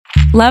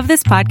Love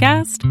this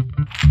podcast?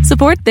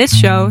 Support this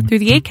show through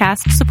the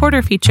Acast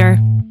supporter feature.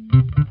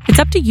 It's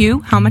up to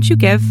you how much you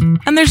give,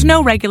 and there's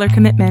no regular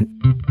commitment.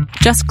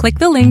 Just click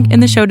the link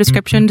in the show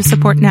description to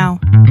support now.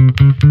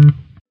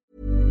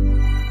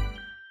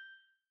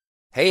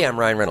 Hey, I'm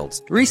Ryan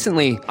Reynolds.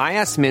 Recently, I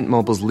asked Mint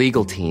Mobile's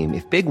legal team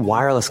if big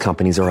wireless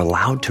companies are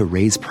allowed to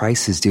raise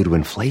prices due to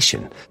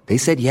inflation. They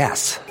said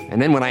yes.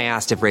 And then when I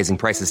asked if raising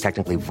prices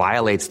technically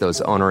violates those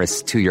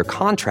onerous two-year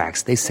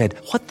contracts, they said,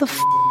 "What the f***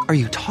 are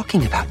you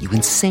talking about, you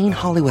insane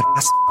Hollywood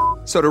ass?"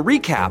 So to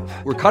recap,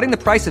 we're cutting the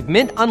price of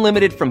Mint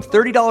Unlimited from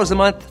 $30 a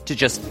month to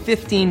just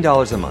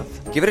 $15 a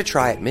month. Give it a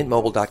try at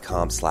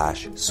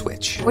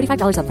mintmobile.com/switch.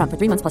 $45 up front for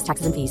 3 months plus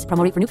taxes and fees.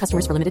 Promo rate for new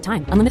customers for limited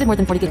time. Unlimited more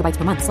than 40 gigabytes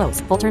per month. Slows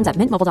full terms at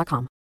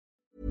mintmobile.com.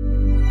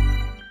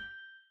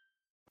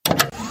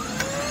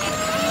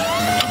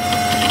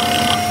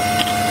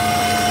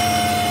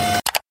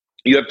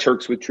 You have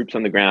Turks with troops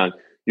on the ground.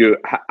 You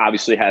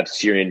obviously have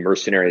Syrian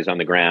mercenaries on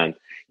the ground.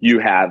 You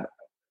have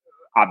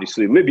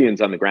obviously Libyans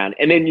on the ground.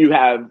 And then you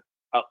have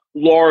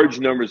large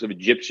numbers of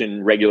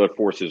Egyptian regular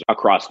forces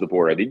across the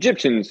border. The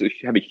Egyptians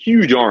have a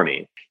huge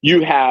army.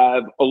 You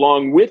have,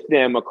 along with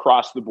them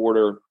across the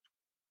border,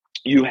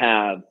 you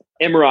have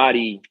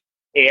Emirati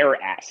air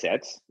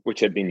assets,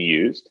 which have been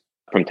used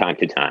from time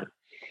to time.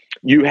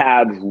 You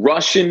have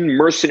Russian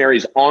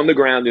mercenaries on the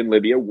ground in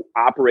Libya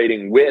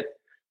operating with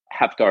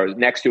Haftar,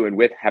 next to and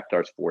with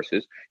Haftar's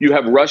forces. You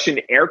have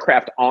Russian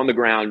aircraft on the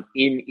ground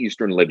in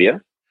eastern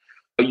Libya.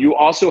 You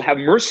also have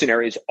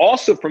mercenaries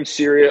also from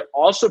Syria,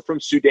 also from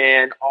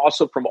Sudan,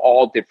 also from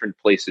all different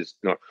places.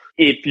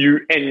 If you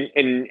and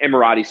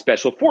Emirati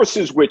special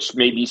forces, which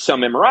may be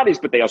some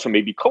Emiratis, but they also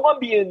may be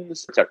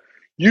Colombians, etc.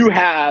 You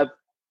have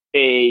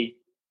a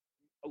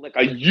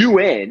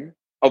UN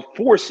of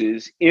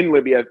forces in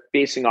Libya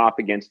facing off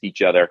against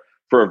each other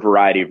for a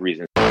variety of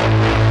reasons.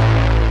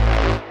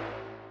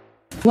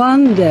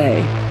 One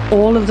day,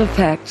 all of the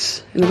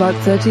facts in about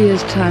 30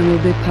 years' time will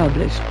be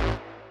published.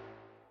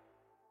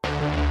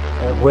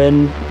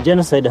 When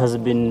genocide has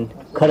been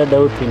carried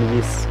out in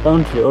this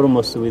country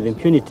almost with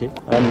impunity,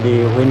 and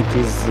when it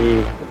is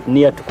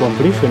near to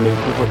completion,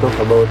 people talk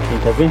about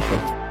intervention.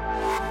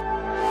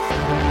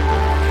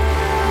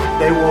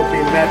 They will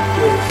be met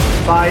with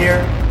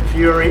fire,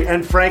 fury,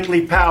 and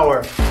frankly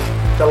power,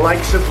 the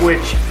likes of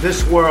which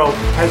this world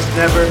has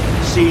never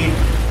seen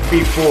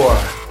before.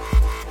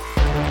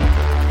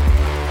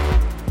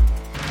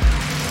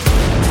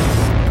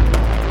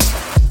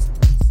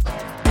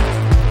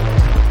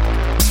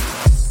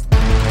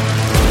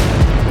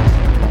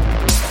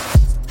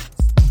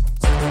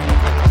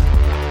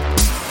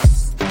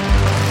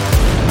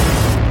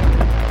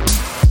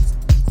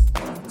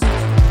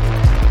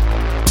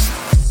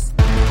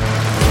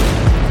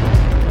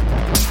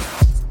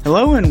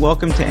 Hello and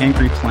welcome to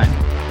Angry Planet.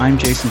 I'm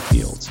Jason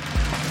Fields.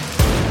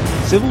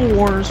 Civil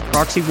wars,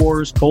 proxy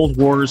wars, cold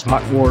wars,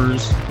 hot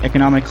wars,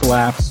 economic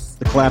collapse,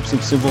 the collapse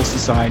of civil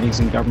societies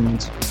and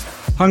governments,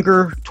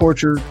 hunger,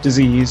 torture,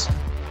 disease.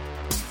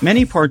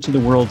 Many parts of the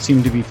world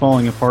seem to be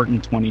falling apart in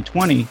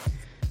 2020,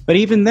 but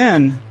even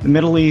then, the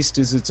Middle East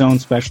is its own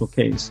special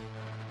case.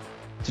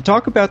 To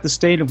talk about the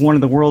state of one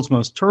of the world's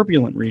most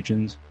turbulent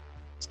regions,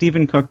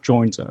 Stephen Cook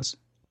joins us.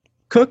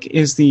 Cook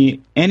is the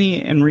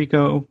Eni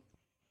Enrico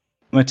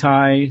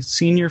Mattei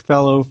Senior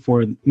Fellow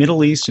for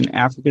Middle East and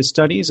Africa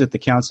Studies at the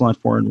Council on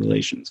Foreign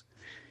Relations.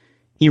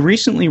 He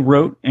recently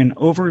wrote an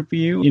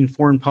overview in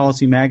Foreign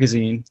Policy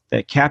magazine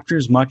that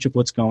captures much of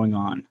what's going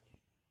on.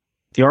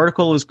 The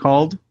article is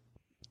called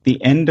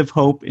The End of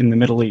Hope in the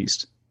Middle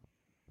East.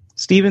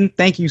 Stephen,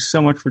 thank you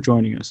so much for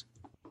joining us.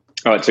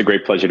 Oh, it's a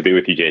great pleasure to be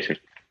with you, Jason.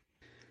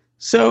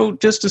 So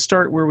just to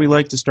start where we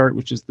like to start,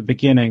 which is the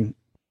beginning,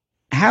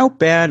 how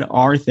bad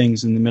are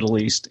things in the Middle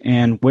East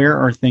and where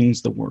are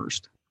things the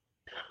worst?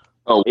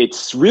 Oh,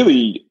 it's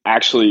really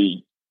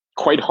actually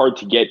quite hard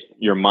to get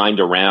your mind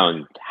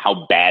around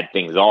how bad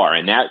things are.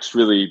 And that's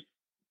really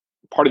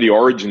part of the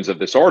origins of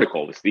this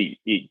article, is the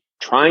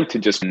trying to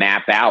just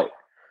map out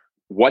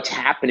what's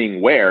happening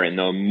where and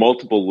the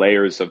multiple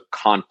layers of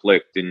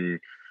conflict and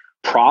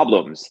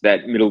problems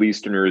that Middle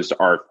Easterners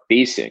are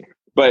facing.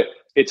 But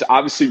it's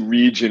obviously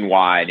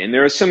region-wide. And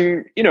there are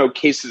some,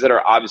 cases that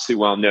are obviously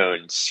well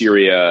known: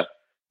 Syria,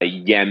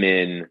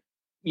 Yemen,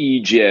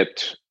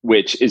 Egypt,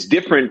 which is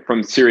different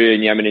from Syria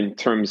and Yemen in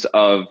terms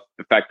of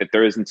the fact that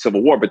there isn't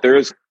civil war, but there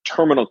is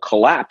terminal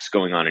collapse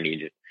going on in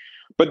Egypt.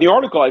 But the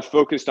article, I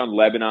focused on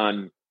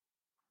Lebanon,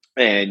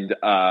 and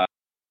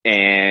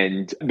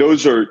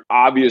those are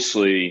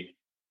obviously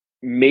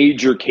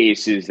major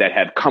cases that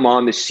have come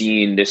on the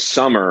scene this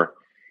summer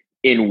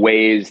in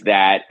ways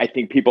that I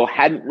think people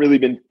hadn't really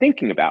been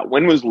thinking about.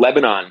 When was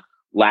Lebanon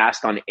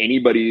last on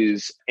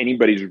anybody's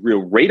real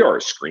radar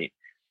screen?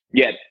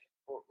 Yet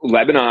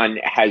Lebanon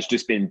has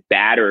just been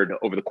battered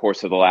over the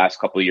course of the last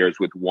couple of years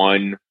with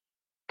one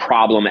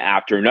problem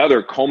after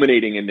another,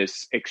 culminating in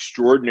this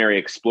extraordinary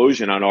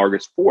explosion on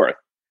August 4th.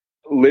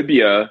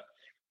 Libya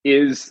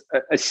is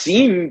a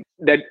scene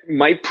that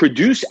might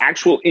produce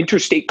actual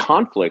interstate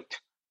conflict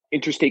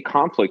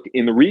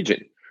in the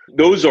region.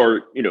 those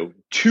are,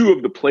 two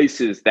of the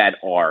places that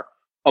are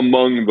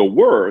among the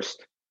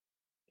worst.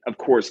 Of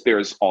course,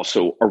 there's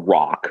also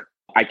Iraq.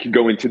 I could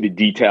go into the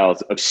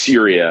details of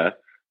Syria,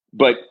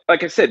 but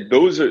like I said,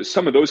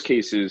 some of those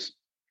cases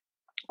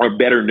are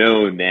better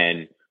known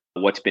than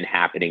what's been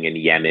happening in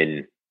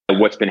Yemen,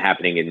 what's been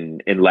happening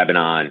in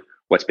Lebanon,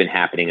 what's been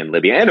happening in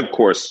Libya, and of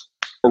course,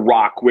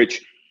 Iraq,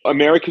 which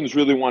Americans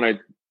really want to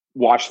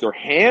wash their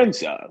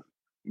hands of.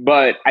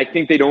 But I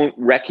think they don't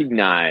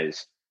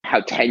recognize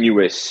how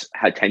tenuous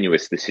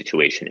the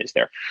situation is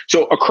there.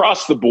 So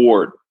across the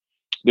board,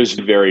 there's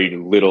very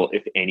little,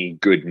 if any,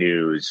 good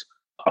news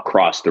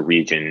across the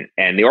region.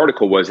 And the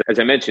article was, as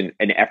I mentioned,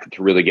 an effort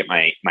to really get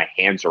my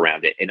hands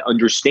around it and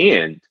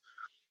understand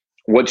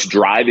what's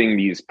driving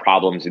these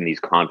problems and these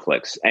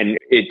conflicts. And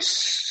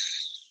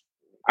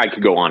I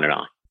could go on and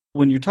on.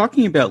 When you're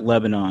talking about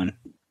Lebanon,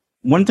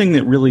 one thing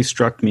that really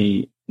struck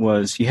me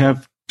was you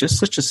have just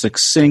such a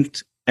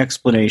succinct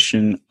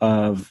explanation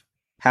of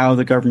how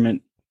the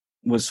government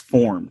was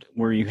formed,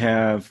 where you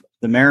have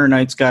the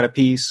Maronites got a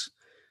piece,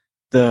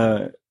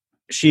 the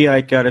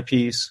Shiite got a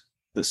piece,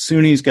 the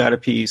Sunnis got a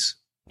piece,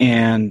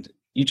 and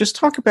you just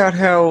talk about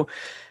how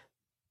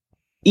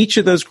each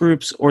of those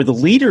groups, or the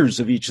leaders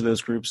of each of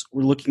those groups,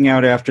 were looking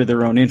out after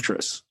their own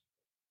interests.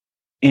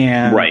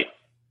 And right.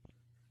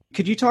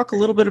 Could you talk a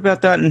little bit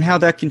about that and how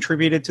that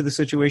contributed to the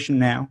situation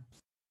now?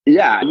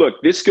 Yeah, look,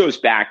 this goes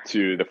back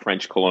to the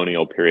French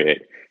colonial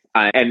period.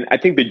 And I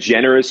think the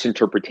generous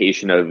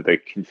interpretation of the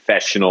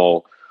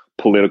confessional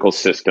political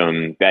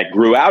system that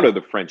grew out of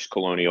the French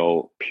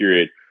colonial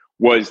period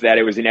was that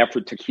it was an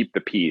effort to keep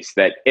the peace,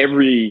 that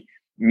every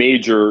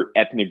major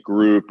ethnic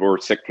group or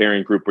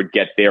sectarian group would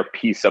get their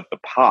piece of the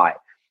pie.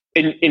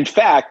 In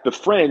fact, the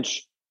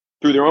French,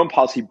 through their own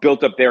policy,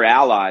 built up their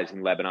allies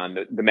in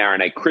Lebanon, the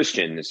Maronite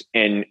Christians.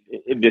 And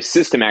this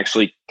system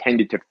actually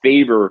tended to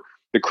favor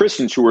the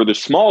Christians, who were the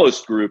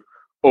smallest group,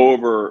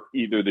 over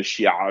either the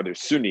Shia or the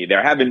Sunni.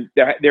 There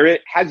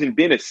hasn't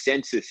been a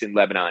census in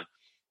Lebanon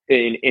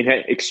in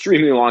an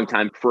extremely long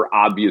time for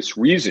obvious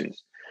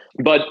reasons.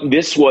 But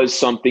this was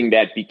something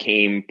that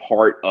became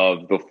part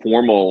of the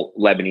formal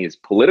Lebanese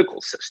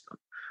political system.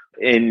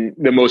 And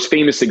the most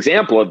famous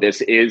example of this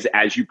is,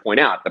 as you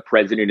point out, the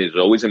president is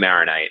always a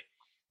Maronite,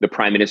 the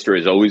prime minister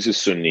is always a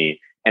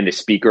Sunni, and the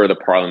speaker of the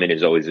parliament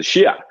is always a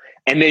Shia.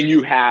 And then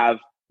you have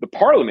the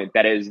parliament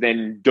that is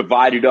then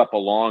divided up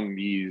along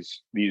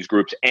these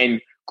groups and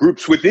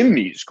groups within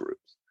these groups.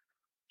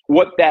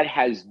 What that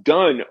has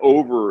done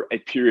over a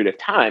period of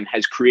time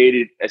has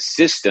created a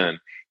system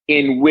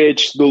in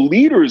which the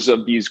leaders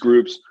of these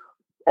groups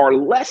are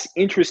less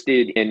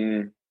interested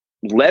in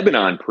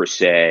Lebanon per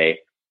se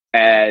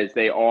as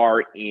they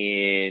are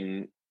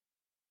in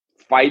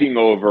fighting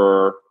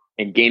over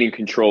and gaining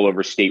control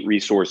over state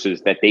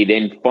resources that they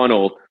then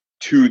funnel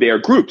to their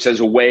groups as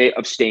a way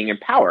of staying in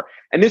power.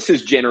 And this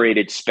has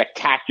generated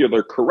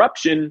spectacular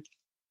corruption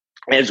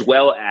as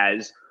well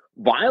as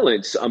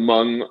violence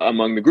among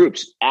the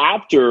groups.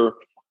 After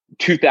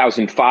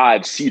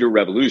 2005 Cedar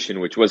Revolution,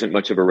 which wasn't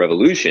much of a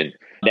revolution,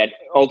 that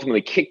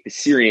ultimately kicked the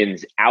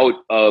Syrians out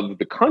of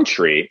the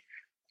country,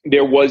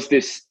 there was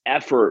this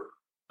effort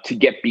to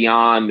get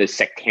beyond the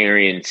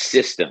sectarian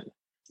system.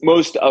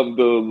 Most of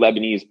the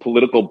Lebanese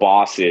political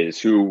bosses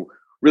who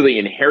really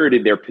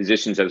inherited their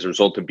positions as a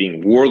result of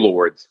being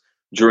warlords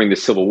during the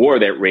civil war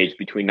that raged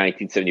between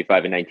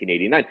 1975 and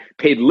 1989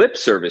 paid lip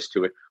service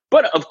to it.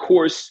 But of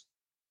course,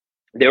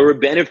 they were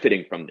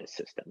benefiting from this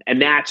system.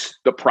 And that's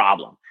the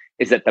problem,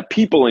 is that the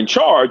people in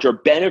charge are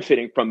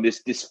benefiting from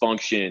this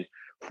dysfunction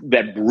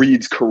that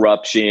breeds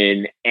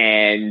corruption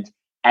and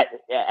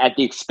at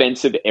the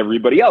expense of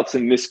everybody else.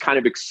 And this kind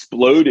of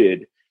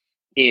exploded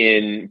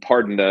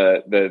pardon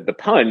the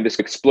pun, this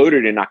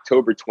exploded in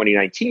October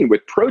 2019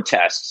 with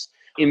protests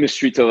in the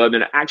streets of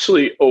Lebanon,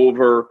 actually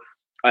over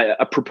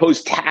a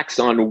proposed tax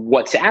on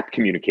WhatsApp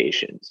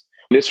communications.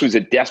 This was a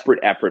desperate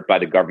effort by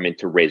the government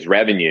to raise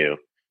revenue.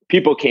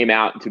 People came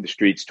out into the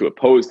streets to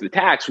oppose the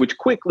tax, which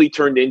quickly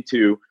turned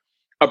into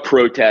a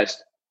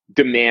protest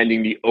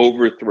demanding the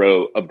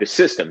overthrow of the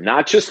system,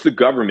 not just the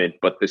government,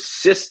 but the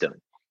system,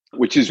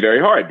 which is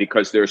very hard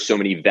because there are so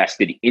many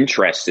vested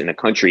interests in the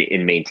country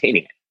in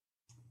maintaining it.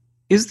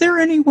 Is there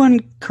anyone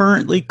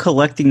currently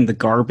collecting the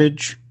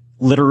garbage,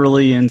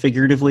 literally and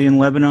figuratively, in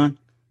Lebanon?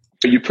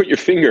 You put your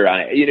finger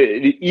on it.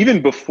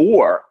 Even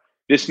before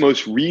this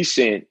most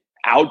recent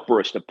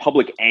outburst of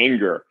public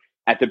anger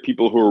at the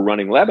people who are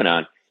running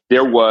Lebanon,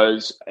 there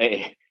was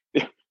a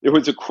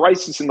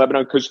crisis in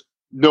Lebanon because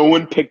no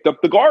one picked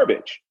up the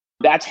garbage.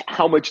 That's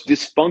how much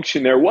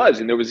dysfunction there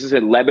was. And there was this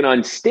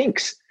Lebanon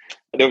stinks.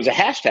 There was a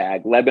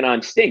hashtag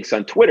Lebanon stinks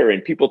on Twitter,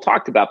 and people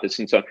talked about this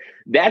and so on.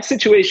 That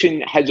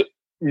situation has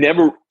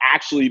never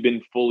actually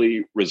been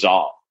fully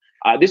resolved.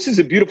 This is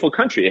a beautiful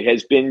country. It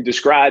has been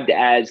described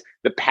as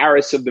the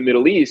Paris of the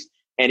Middle East,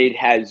 and it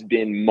has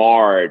been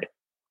marred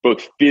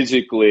both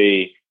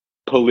physically,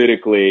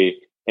 politically,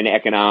 and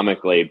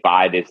economically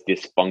by this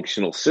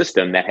dysfunctional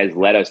system that has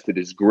led us to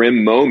this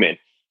grim moment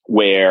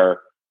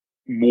where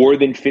more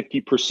than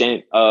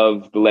 50%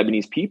 of the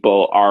Lebanese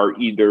people are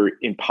either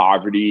in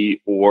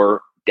poverty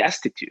or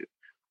destitute,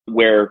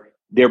 where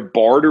they're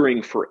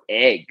bartering for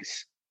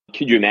eggs.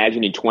 Could you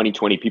imagine in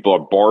 2020, people are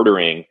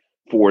bartering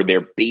for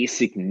their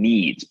basic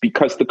needs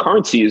because the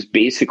currency is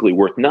basically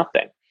worth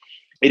nothing?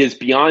 It is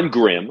beyond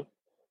grim.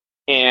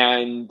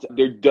 And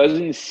there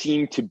doesn't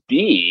seem to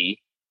be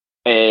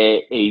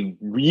a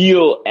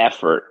real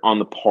effort on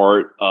the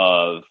part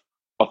of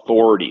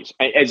authorities,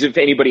 as if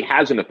anybody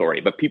has an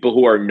authority, but people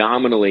who are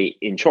nominally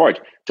in charge,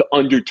 to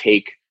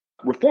undertake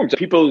reforms.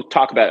 People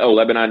talk about, oh,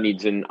 Lebanon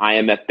needs an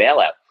IMF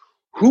bailout.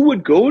 Who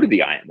would go to the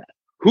IMF?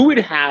 Who would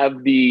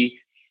have the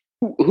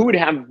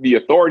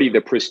authority,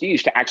 the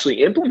prestige to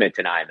actually implement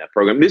an IMF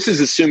program? This is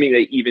assuming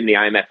that even the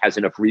IMF has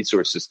enough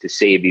resources to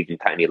save even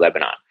tiny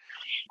Lebanon.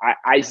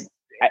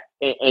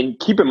 And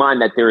keep in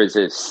mind that there is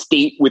a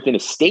state within a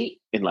state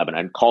in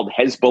Lebanon called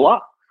Hezbollah,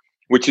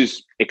 which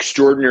is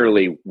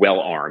extraordinarily well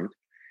armed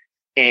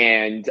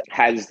and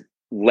has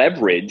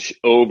leverage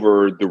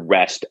over the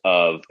rest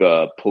of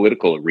the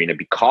political arena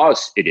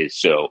because it is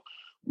so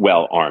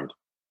well armed.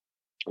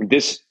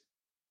 This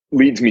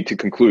leads me to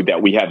conclude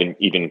that we haven't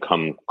even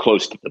come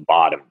close to the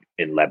bottom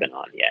in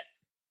Lebanon yet.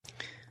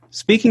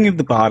 Speaking of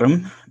the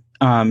bottom,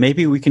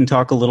 maybe we can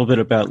talk a little bit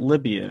about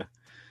Libya,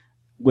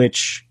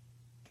 which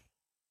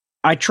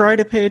I try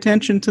to pay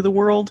attention to the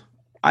world.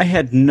 I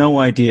had no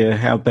idea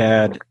how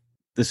bad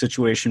the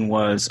situation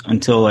was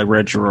until I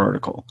read your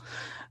article.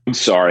 I'm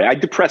sorry. I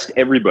depressed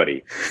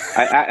everybody.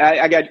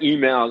 I got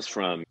emails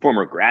from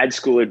former grad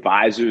school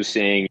advisors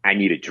saying, I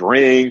need a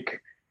drink.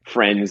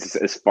 Friends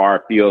as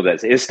far afield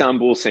as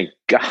Istanbul saying,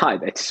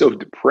 God, that's so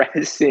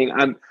depressing.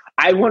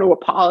 I want to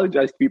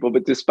apologize to people,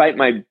 but despite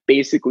my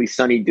basically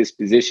sunny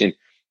disposition,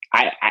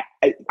 I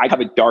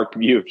have a dark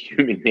view of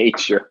human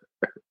nature.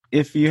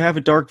 If you have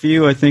a dark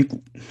view, I think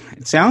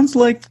it sounds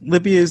like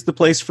Libya is the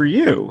place for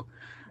you.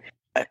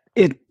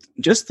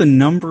 Just the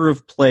number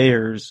of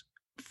players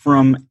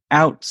from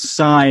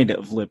outside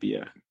of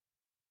Libya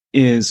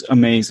is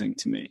amazing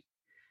to me.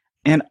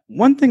 And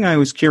one thing I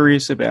was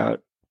curious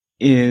about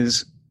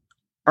is,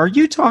 are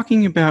you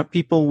talking about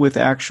people with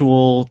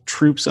actual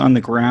troops on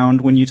the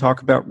ground when you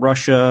talk about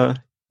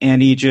Russia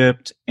and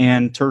Egypt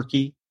and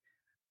Turkey?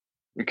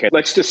 Okay,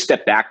 let's just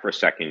step back for a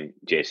second,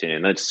 Jason,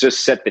 and let's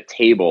just set the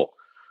table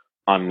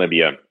on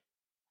Libya.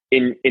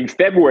 In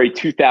February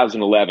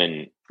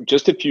 2011,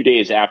 just a few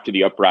days after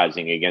the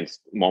uprising against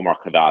Muammar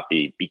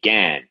Gaddafi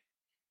began,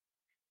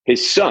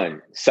 his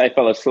son, Saif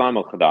al-Islam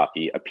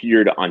al-Gaddafi,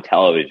 appeared on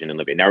television in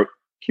Libya. Now,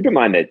 keep in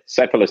mind that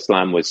Saif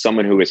al-Islam was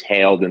someone who was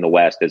hailed in the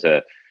West as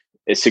a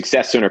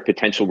successor and a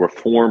potential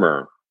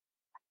reformer.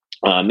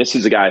 This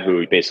is a guy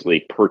who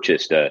basically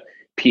purchased a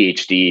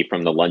PhD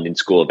from the London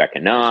School of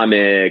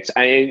Economics.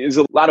 There's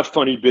a lot of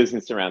funny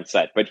business around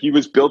Saif, but he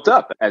was built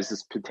up as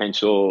this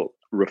potential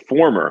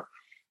reformer.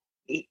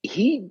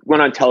 He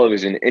went on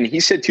television and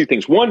he said two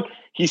things. One,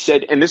 he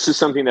said, and this is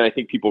something that I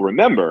think people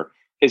remember,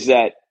 is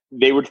that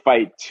they would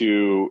fight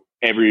to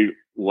every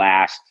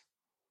last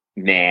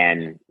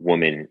man,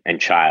 woman,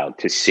 and child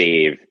to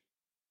save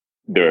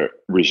the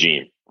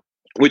regime,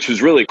 which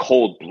was really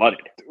cold-blooded.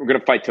 We're going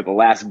to fight to the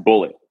last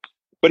bullet.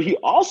 But he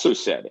also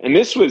said, and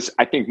this was,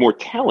 I think, more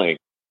telling,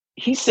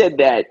 he said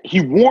that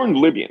he warned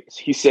Libyans.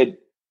 He said,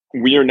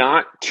 we are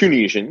not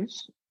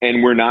Tunisians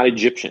and we're not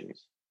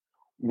Egyptians.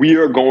 We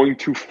are going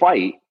to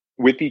fight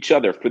with each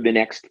other for the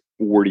next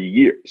 40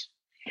 years.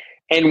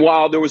 And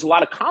while there was a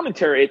lot of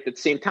commentary at the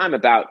same time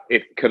about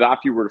if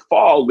Gaddafi were to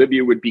fall,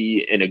 Libya would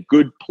be in a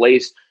good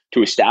place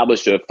to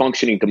establish a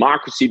functioning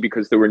democracy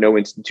because there were no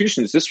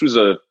institutions, this was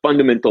a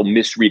fundamental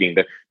misreading.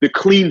 The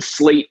clean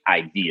slate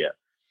idea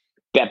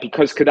that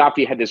because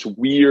Gaddafi had this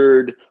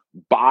weird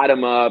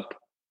bottom-up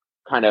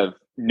kind of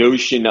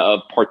notion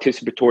of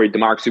participatory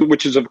democracy,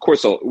 which is, of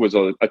course, was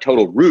a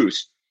total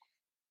ruse,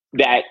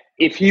 that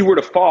if he were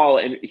to fall,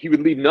 and he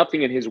would leave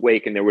nothing in his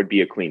wake and there would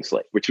be a clean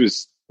slate, which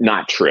was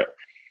not true.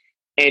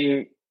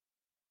 And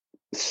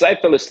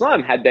Saif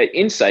al-Islam had that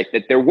insight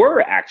that there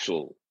were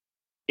actual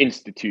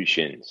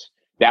institutions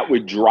that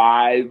would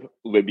drive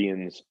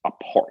Libyans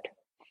apart.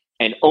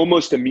 And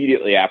almost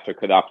immediately after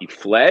Gaddafi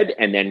fled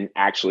and then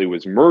actually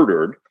was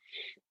murdered,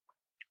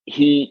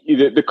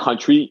 the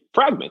country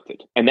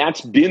fragmented. And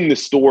that's been the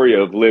story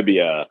of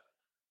Libya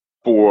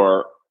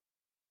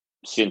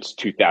since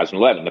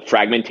 2011. The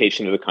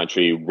fragmentation of the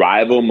country,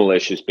 rival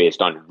militias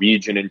based on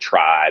region and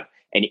tribe,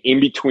 and in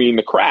between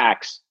the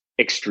cracks,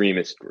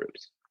 extremist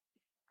groups.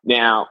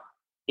 Now,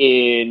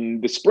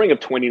 in the spring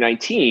of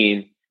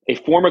 2019, a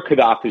former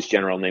Gaddafi's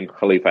general named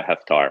Khalifa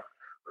Haftar,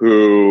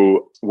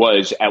 who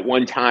was at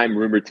one time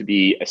rumored to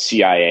be a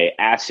CIA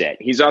asset.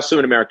 He's also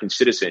an American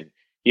citizen.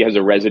 He has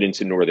a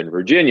residence in Northern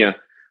Virginia.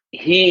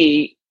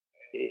 He,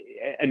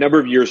 a number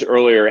of years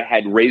earlier,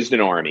 had raised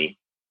an army,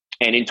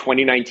 and in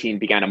 2019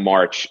 began a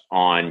march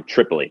on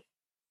Tripoli,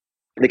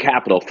 the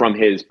capital, from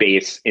his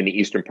base in the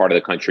eastern part of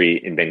the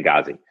country in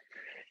Benghazi.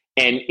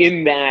 And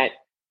in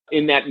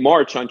that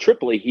march on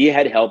Tripoli, he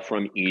had help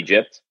from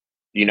Egypt,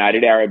 the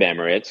United Arab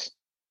Emirates,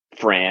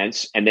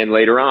 France, and then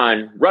later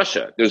on,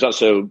 Russia. There's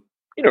also,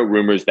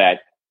 rumors that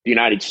the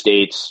United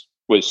States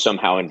was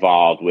somehow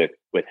involved with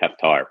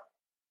Haftar.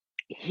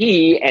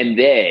 He and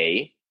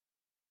they,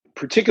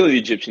 particularly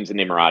the Egyptians and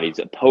the Emiratis,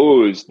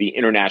 opposed the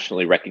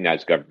internationally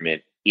recognized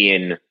government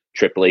in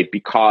Tripoli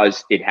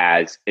because it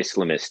has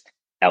Islamist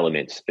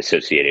elements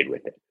associated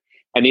with it.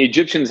 And the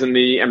Egyptians and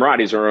the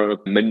Emiratis are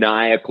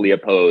maniacally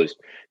opposed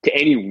to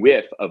any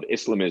whiff of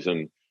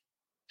Islamism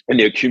and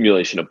the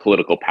accumulation of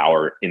political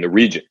power in the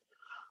region.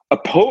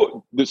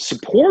 The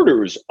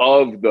supporters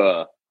of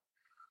the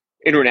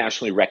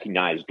internationally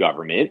recognized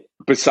government,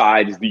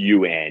 besides the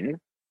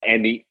UN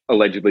and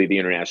allegedly the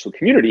international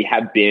community,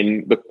 have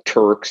been the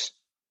Turks,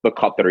 the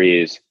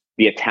Qataris,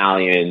 the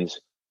Italians,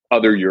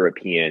 other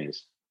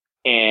Europeans.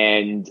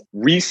 And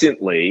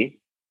recently,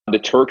 the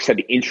Turks have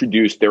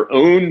introduced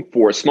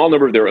a small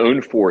number of their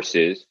own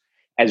forces,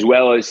 as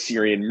well as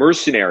Syrian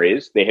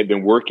mercenaries. They have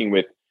been working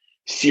with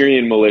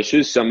Syrian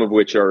militias, some of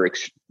which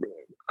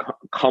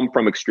come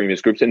from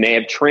extremist groups, and they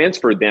have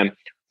transferred them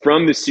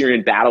from the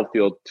Syrian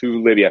battlefield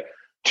to Libya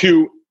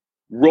to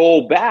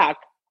roll back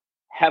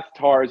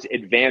Haftar's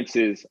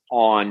advances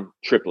on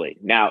Tripoli.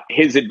 Now,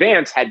 his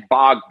advance had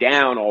bogged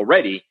down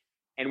already,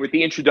 and with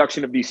the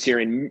introduction of these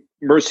Syrian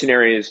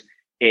mercenaries,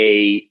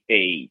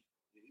 a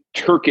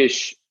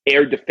Turkish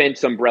air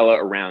defense umbrella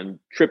around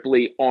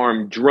Tripoli,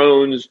 armed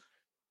drones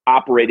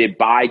operated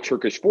by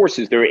Turkish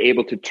forces, they were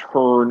able to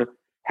turn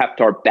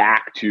Haftar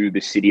back to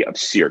the city of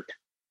Sirte.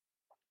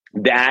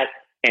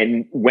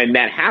 And when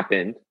that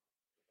happened,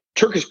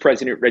 Turkish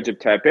President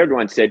Recep Tayyip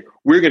Erdogan said,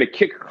 we're going to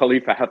kick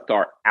Khalifa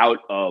Haftar out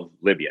of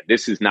Libya.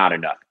 This is not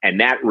enough. And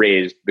that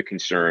raised the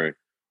concern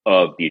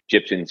of the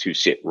Egyptians who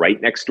sit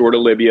right next door to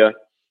Libya.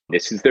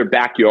 This is their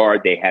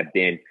backyard. They have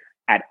been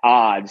at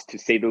odds, to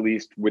say the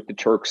least, with the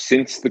Turks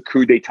since the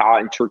coup d'etat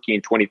in Turkey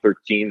in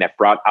 2013 that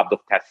brought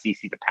Abdel Fattah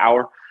Sisi to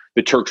power.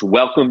 The Turks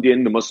welcomed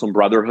in the Muslim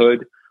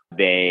Brotherhood.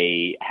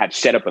 They have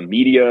set up a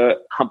media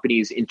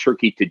companies in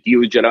Turkey to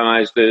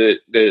delegitimize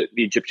the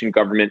Egyptian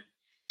government.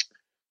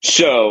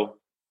 So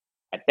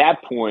at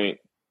that point,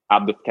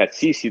 Abdel Fattah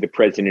Sisi, the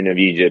president of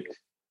Egypt,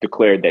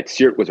 declared that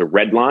Sirte was a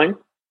red line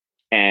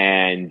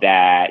and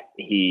that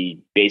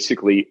he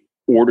basically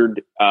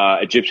ordered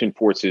Egyptian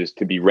forces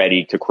to be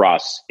ready to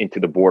cross into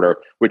the border,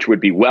 which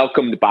would be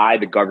welcomed by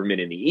the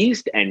government in the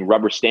east and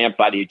rubber stamped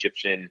by the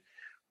Egyptian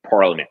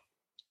parliament.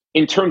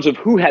 In terms of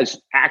who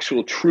has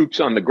actual troops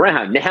on the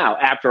ground, now,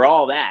 after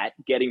all that,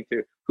 getting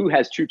to who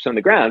has troops on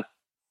the ground,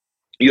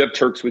 you have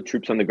Turks with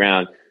troops on the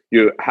ground.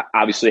 You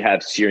obviously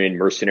have Syrian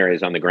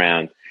mercenaries on the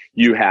ground.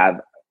 You have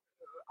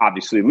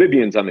obviously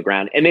Libyans on the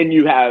ground. And then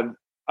you have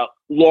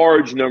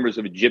large numbers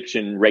of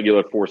Egyptian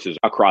regular forces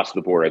across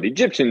the border. The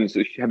Egyptians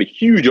have a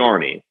huge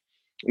army.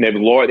 And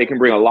they can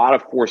bring a lot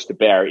of force to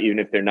bear, even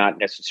if they're not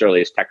necessarily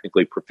as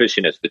technically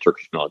proficient as the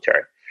Turkish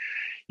military.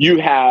 You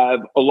have,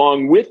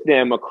 along with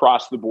them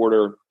across the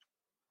border,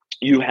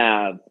 you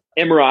have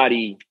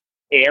Emirati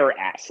air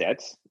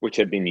assets, which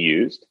have been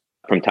used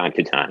from time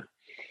to time.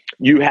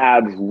 You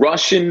have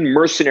Russian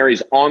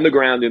mercenaries on the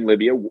ground in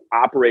Libya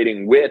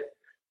operating with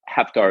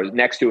Haftar's,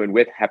 next to and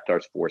with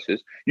Haftar's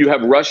forces. You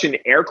have Russian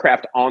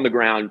aircraft on the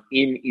ground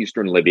in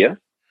eastern Libya.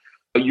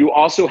 You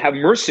also have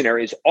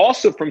mercenaries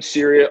also from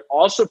Syria,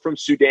 also from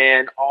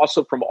Sudan,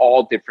 also from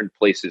all different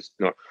places.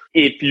 And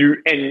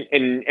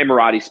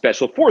Emirati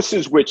special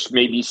forces, which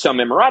may be some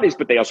Emiratis,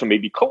 but they also may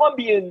be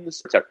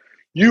Colombians, etc.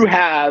 You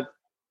have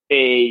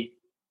a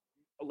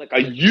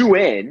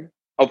UN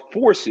of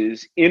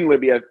forces in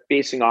Libya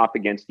facing off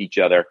against each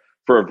other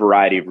for a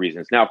variety of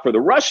reasons. Now, for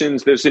the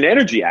Russians, there's an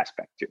energy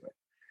aspect to it.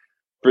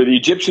 For the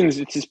Egyptians,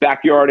 it's his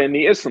backyard and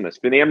the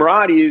Islamists. For the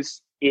Emiratis,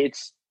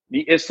 it's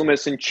the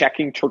Islamists and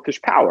checking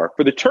Turkish power.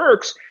 For the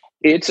Turks,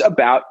 it's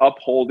about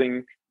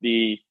upholding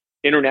the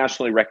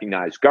internationally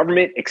recognized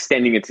government,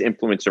 extending its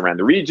influence around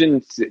the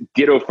region.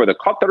 Ditto for the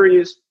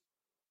Qataris.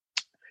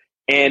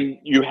 And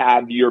you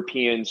have the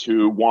Europeans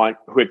who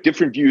have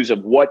different views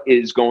of what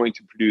is going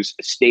to produce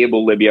a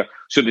stable Libya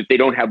so that they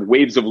don't have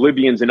waves of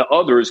Libyans and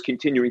others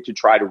continuing to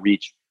try to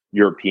reach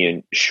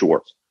European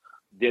shores.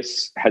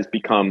 This has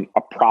become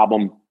a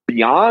problem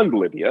beyond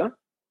Libya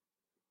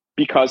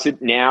because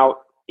it now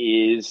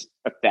is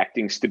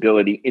affecting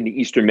stability in the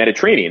Eastern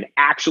Mediterranean,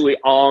 actually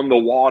on the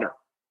water.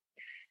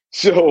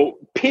 So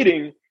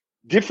pitting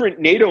different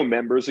NATO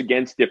members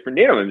against different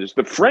NATO members.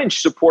 The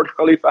French support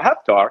Khalifa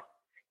Haftar,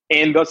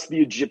 and thus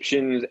the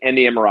Egyptians and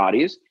the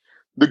Emiratis.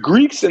 The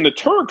Greeks and the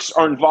Turks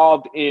are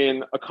involved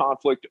in a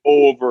conflict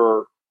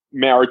over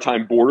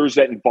maritime borders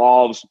that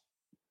involves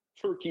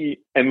Turkey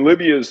and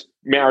Libya's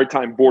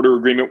maritime border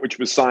agreement, which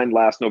was signed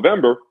last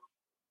November.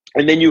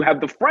 And then you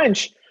have the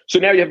French. So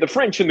now you have the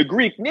French and the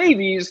Greek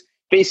navies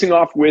facing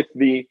off with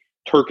the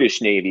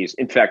Turkish navies.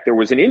 In fact, there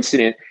was an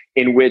incident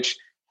in which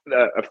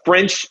a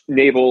French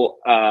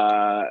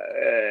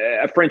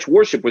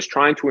warship was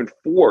trying to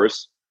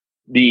enforce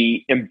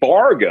the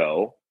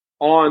embargo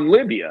on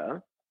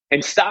Libya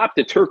and stopped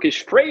a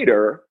Turkish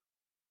freighter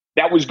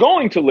that was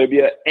going to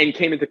Libya and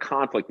came into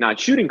conflict, not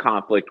shooting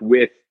conflict,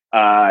 with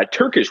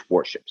Turkish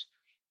warships.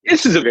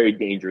 This is a very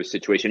dangerous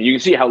situation. You can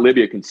see how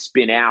Libya can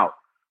spin out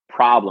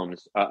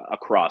problems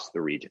across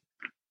the region.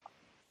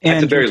 And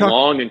that's a very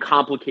long and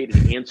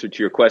complicated answer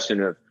to your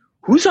question of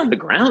who's on the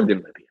ground in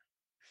Libya.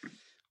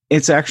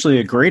 It's actually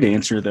a great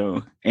answer,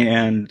 though.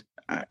 And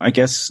I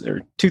guess there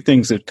are two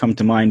things that come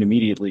to mind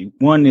immediately.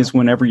 One is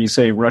whenever you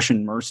say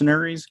Russian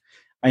mercenaries,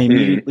 I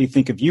immediately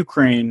think of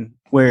Ukraine,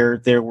 where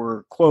there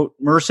were, quote,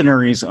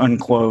 mercenaries,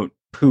 unquote,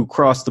 who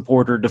crossed the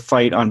border to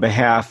fight on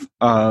behalf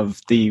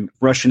of the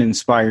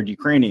Russian-inspired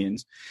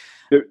Ukrainians.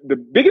 The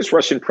biggest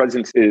Russian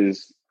presence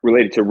is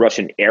related to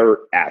Russian air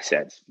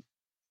assets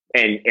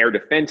and air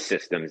defense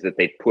systems that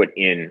they put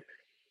in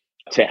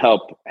to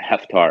help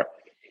Haftar.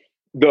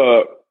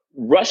 The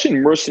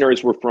Russian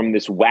mercenaries were from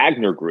this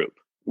Wagner group,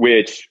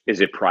 which,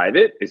 is it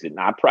private? Is it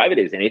not private?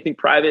 Is anything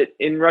private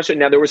in Russia?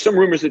 Now, there were some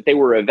rumors that they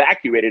were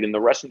evacuated and the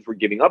Russians were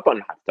giving up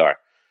on Haftar.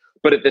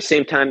 But at the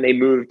same time, they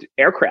moved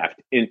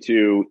aircraft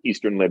into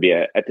eastern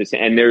Libya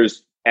and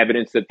there's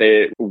evidence that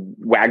the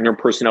Wagner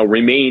personnel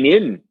remain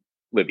in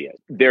Libya.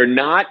 They're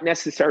not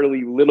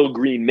necessarily little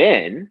green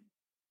men,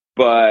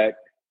 but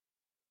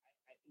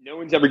no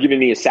one's ever given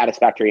me a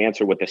satisfactory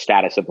answer what the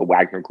status of the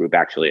Wagner group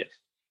actually is.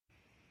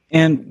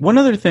 And one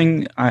other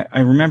thing, I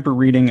remember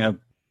reading a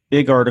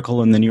big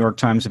article in the New York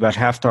Times about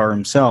Haftar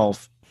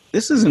himself.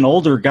 This is an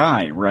older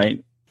guy,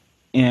 right?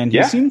 And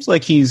he seems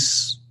like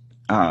he's,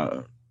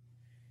 I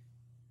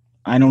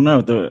don't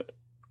know,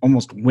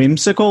 almost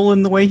whimsical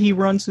in the way he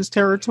runs his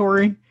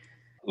territory.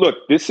 Look,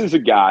 this is a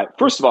guy,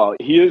 first of all,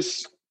 he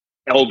is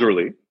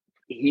elderly.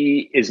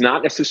 He is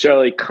not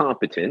necessarily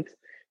competent.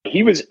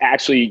 He was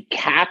actually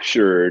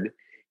captured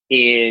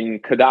in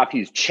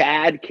Gaddafi's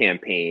Chad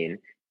campaign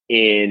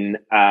in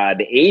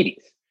the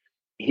 80s.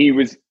 He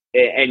was,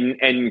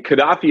 and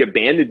Gaddafi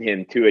abandoned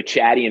him to a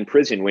Chadian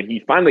prison. When he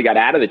finally got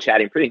out of the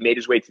Chadian prison, he made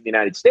his way to the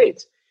United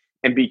States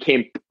and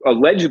became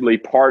allegedly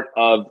part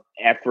of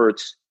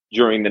efforts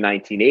during the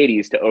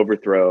 1980s to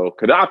overthrow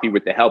Gaddafi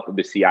with the help of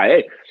the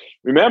CIA.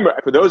 Remember,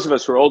 for those of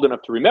us who are old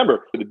enough to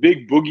remember, the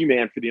big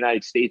boogeyman for the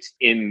United States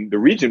in the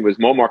region was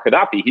Muammar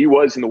Gaddafi. He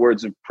was, in the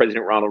words of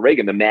President Ronald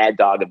Reagan, the mad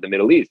dog of the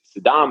Middle East.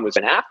 Saddam was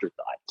an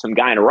afterthought, some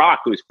guy in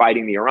Iraq who was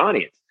fighting the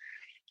Iranians.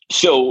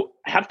 So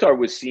Haftar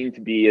was seen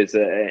to be as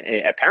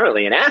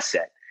apparently an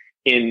asset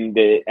in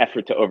the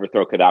effort to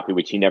overthrow Gaddafi,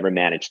 which he never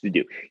managed to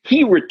do.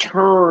 He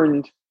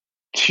returned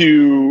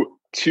to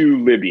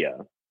Libya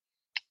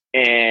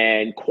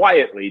and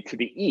quietly to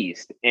the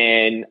east,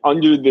 and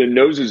under the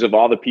noses of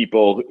all the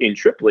people in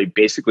Tripoli,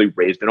 basically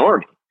raised an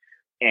army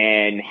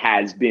and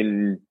has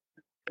been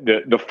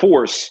the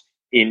force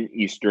in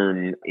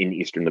eastern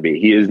Libya.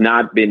 He has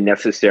not been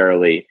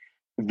necessarily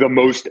the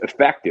most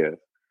effective.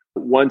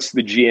 Once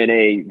the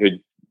GNA, the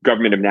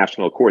Government of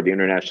National Accord, the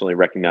internationally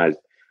recognized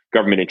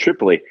government in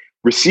Tripoli,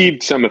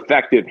 received some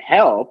effective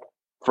help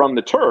from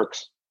the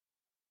Turks,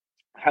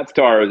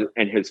 Haftar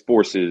and his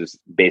forces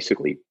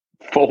basically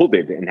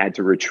folded and had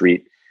to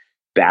retreat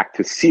back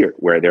to Sirte,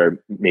 where they're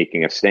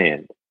making a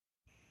stand.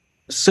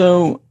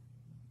 So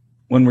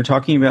when we're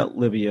talking about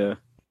Libya,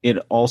 it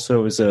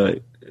also is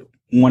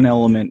one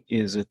element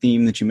is a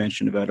theme that you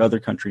mentioned about other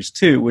countries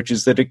too, which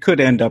is that it could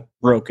end up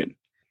broken,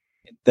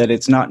 that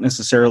it's not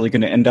necessarily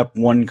going to end up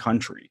one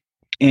country.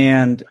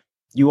 And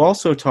you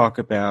also talk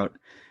about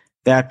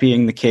that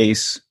being the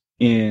case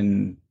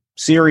in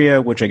Syria,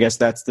 which I guess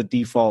that's the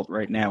default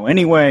right now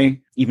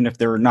anyway, even if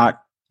there are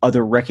not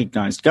other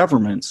recognized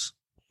governments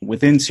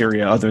within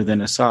Syria other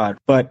than Assad,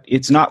 but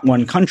it's not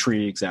one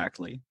country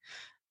exactly.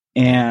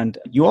 And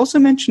you also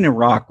mentioned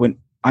Iraq. When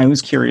I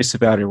was curious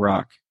about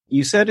Iraq,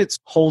 you said it's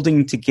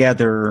holding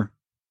together,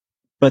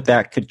 but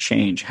that could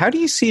change. How do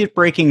you see it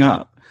breaking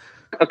up?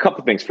 A couple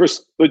of things.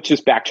 First, let's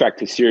just backtrack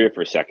to Syria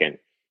for a second.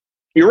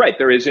 You're right.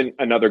 There isn't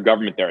another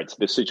government there.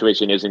 The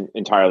situation isn't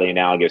entirely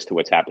analogous to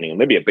what's happening in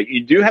Libya, but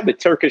you do have the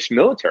Turkish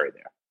military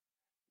there.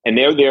 And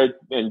they're there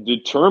and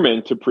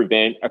determined to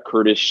prevent a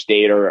Kurdish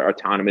state or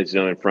autonomous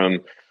zone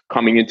from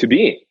coming into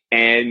being.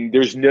 And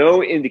there's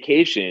no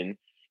indication,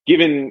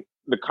 given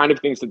the kind of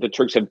things that the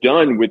Turks have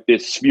done with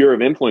this sphere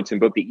of influence in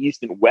both the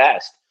east and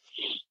west,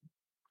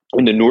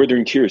 in the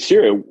northern tier of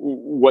Syria,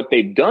 what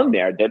they've done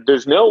there, that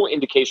there's no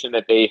indication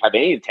that they have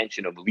any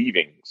intention of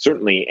leaving,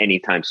 certainly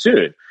anytime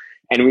soon.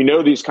 And we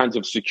know these kinds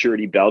of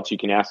security belts, you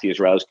can ask the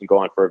Israelis, can go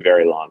on for a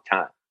very long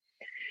time.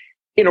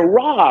 In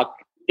Iraq,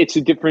 it's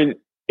a different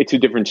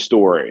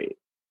story.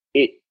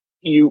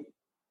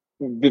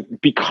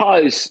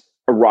 Because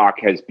Iraq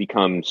has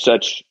become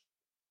such,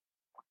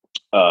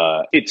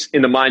 it's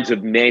in the minds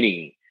of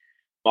many,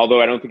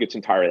 although I don't think it's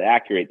entirely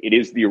accurate, it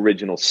is the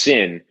original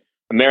sin.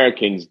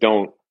 Americans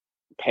don't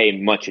pay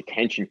much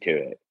attention to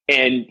it.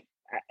 And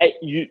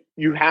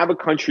you have a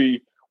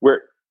country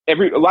where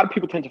a lot of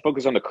people tend to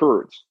focus on the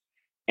Kurds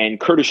and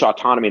Kurdish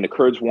autonomy, and the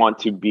Kurds want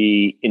to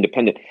be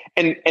independent.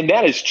 And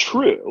that is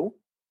true.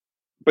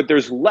 But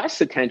there's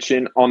less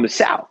attention on the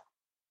south,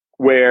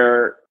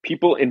 where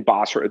people in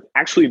Basra,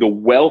 actually the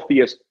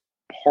wealthiest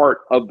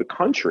part of the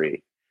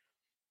country,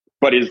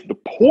 but is the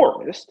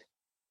poorest,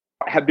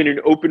 have been in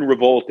open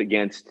revolt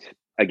against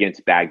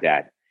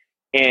Baghdad.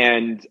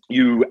 and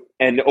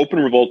an open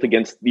revolt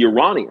against the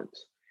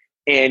Iranians.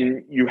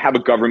 And you have a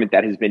government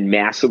that has been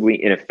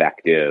massively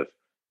ineffective.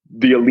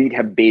 The elite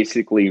have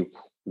basically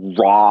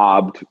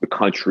robbed the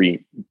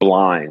country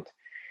blind.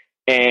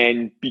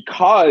 And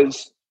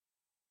because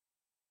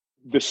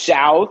the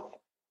South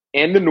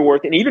and the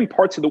North and even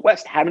parts of the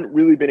West haven't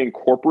really been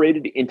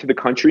incorporated into the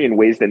country in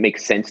ways that make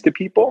sense to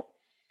people,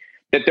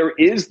 that there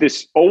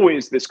is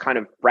always this kind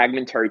of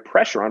fragmentary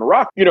pressure on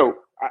Iraq.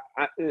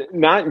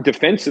 Not in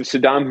defense of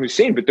Saddam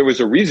Hussein, but there was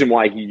a reason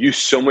why he used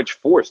so much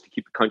force to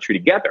keep the country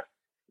together,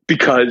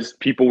 because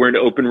people were in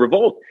open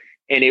revolt.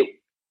 And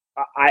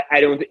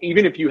I don't,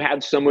 even if you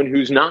have someone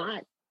who's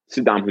not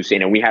Saddam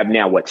Hussein, and we have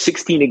now,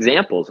 16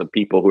 examples of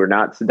people who are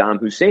not Saddam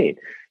Hussein.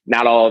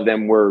 Not all of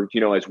them were,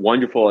 as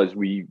wonderful as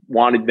we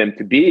wanted them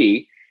to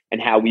be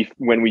and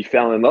when we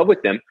fell in love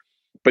with them.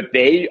 But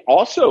they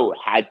also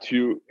had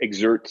to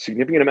exert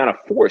significant amount of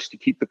force to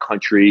keep the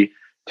country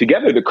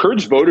together. The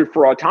Kurds voted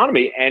for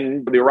autonomy,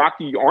 and the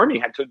Iraqi army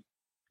had to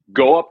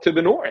go up to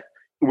the north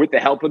with the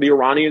help of the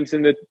Iranians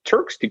and the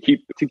Turks to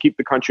keep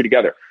the country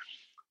together.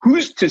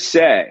 Who's to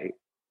say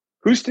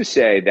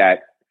that,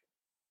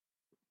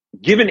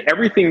 given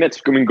everything that's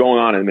been going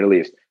on in the Middle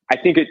East, I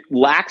think it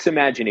lacks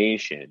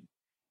imagination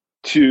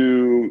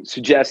to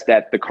suggest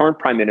that the current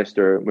prime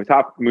minister,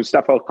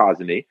 Mustafa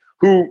al-Kazemi,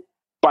 who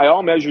by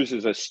all measures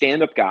is a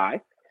stand-up guy,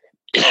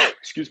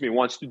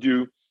 wants to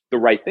do the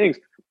right things,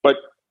 but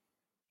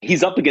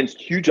he's up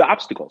against huge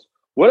obstacles.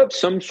 What if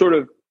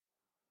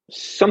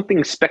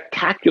something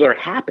spectacular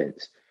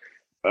happens?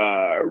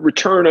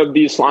 Return of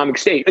the Islamic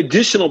State,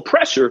 additional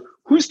pressure.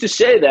 Who's to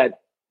say that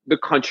the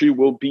country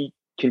will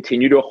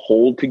continue to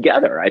hold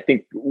together? I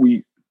think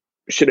we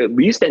should at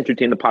least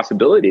entertain the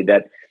possibility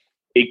that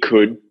it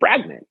could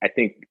fragment. I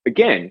think,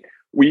 again,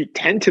 we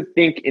tend to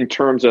think in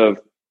terms of,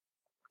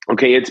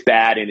 okay, it's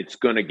bad and it's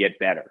going to get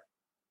better.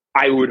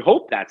 I would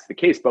hope that's the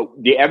case, but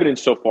the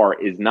evidence so far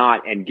is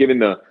not. And given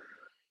the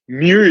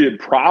myriad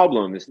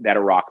problems that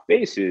Iraq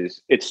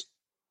faces,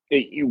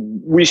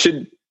 we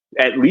should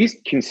at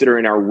least consider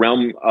in our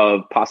realm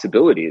of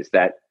possibilities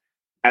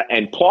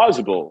and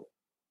plausible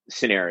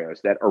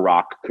scenarios that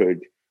Iraq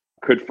could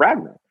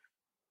fragment.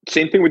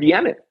 Same thing with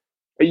Yemen.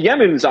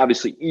 Yemen is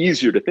obviously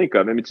easier to think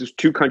of. It's just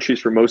two countries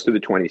for most of the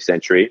 20th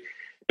century.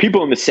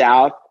 People in the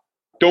South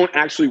don't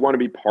actually want to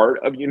be part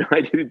of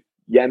united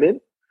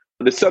Yemen.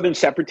 The Southern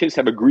separatists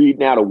have agreed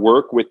now to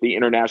work with the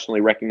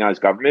internationally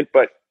recognized government,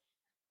 but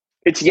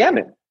it's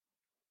Yemen.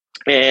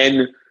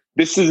 And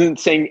this isn't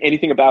saying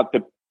anything about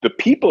the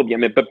people of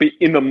Yemen, but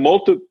in the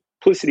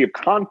multiplicity of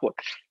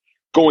conflicts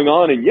going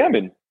on in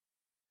Yemen,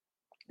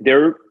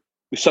 the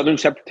Southern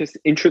separatist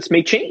interests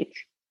may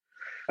change,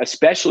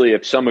 especially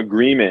if some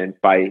agreement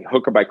by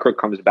hook or by crook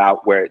comes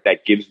about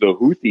that gives the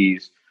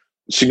Houthis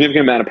a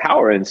significant amount of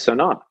power in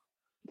Sana'a.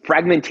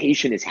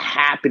 Fragmentation is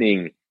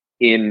happening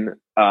in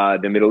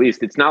the Middle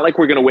East. It's not like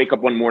we're going to wake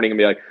up one morning and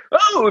be like,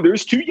 oh,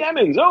 there's 2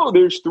 Yemens. Oh,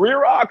 there's 3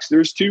 Iraqs.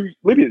 There's 2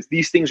 Libyans.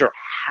 These things are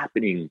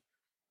happening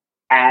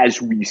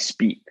as we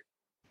speak.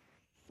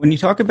 When you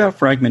talk about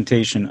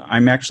fragmentation,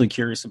 I'm actually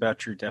curious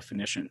about your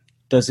definition.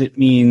 Does it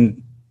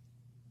mean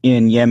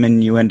in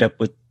Yemen you end up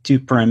with 2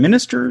 prime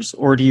ministers,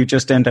 or do you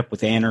just end up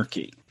with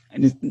anarchy?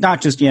 And it's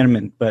not just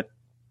Yemen, but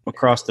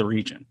across the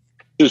region.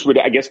 This would,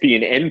 I guess, be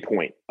an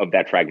endpoint of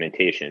that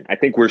fragmentation. I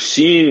think we're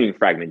seeing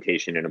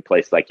fragmentation in a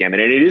place like Yemen,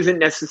 and it isn't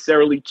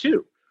necessarily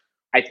 2.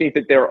 I think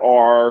that there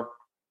are,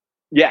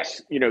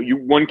 yes,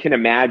 one can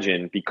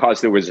imagine,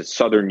 because there was a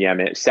Southern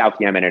Yemen, South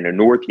Yemen, and a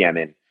North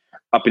Yemen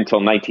up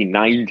until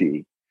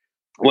 1990,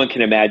 one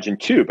can imagine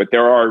 2, but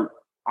there are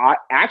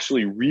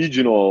actually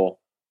regional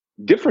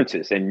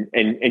differences and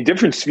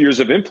different spheres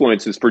of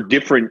influences for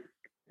different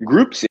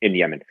groups in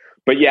Yemen.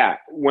 But yeah,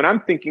 when I'm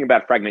thinking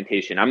about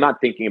fragmentation, I'm not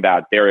thinking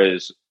about there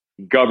is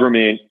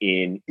government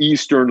in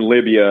Eastern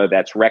Libya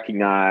that's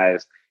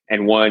recognized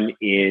and one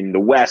in the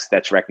West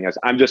that's recognized.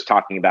 I'm just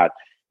talking about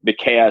the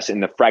chaos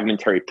and the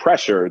fragmentary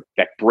pressure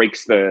that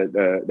breaks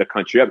the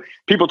country up.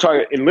 People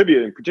talk in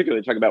Libya in particular,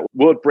 they talk about,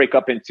 will it break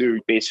up into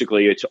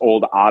basically its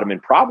old Ottoman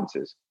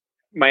provinces?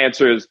 My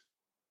answer is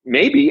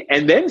maybe,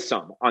 and then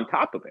some on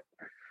top of it.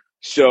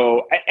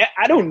 So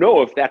I don't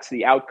know if that's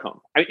the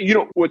outcome.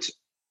 What's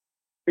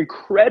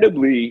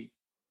incredibly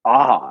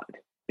odd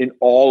in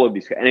all of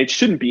these, and it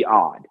shouldn't be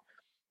odd,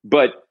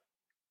 but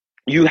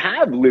you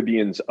have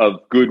Libyans of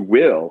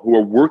goodwill who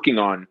are working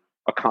on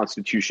a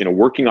constitution or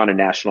working on a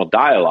national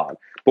dialogue.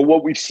 But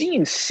what we've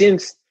seen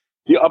since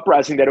the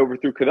uprising that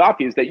overthrew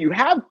Gaddafi is that you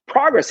have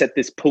progress at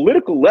this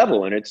political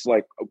level, and it's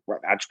like, oh,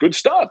 that's good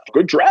stuff,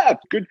 good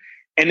draft, good.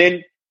 And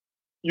then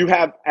you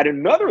have at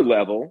another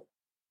level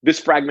this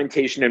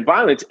fragmentation and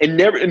violence, and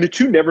the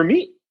two never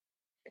meet.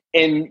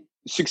 And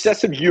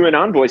successive UN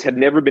envoys have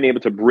never been able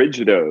to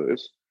bridge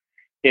those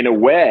in a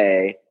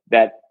way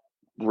that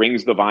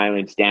brings the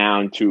violence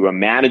down to a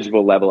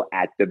manageable level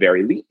at the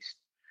very least.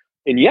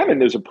 In Yemen,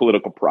 there's a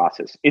political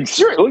process. In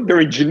Syria, look,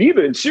 they're in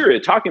Geneva in Syria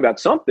talking about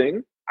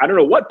something, I don't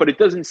know what, but it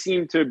doesn't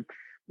seem to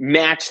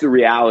match the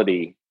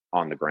reality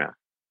on the ground.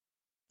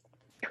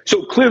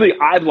 So clearly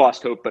I've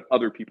lost hope, but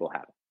other people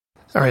haven't.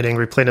 All right,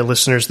 Angry Planet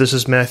listeners, this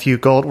is Matthew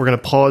Gault. We're going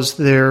to pause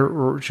there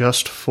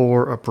just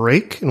for a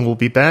break, and we'll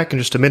be back in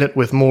just a minute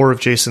with more of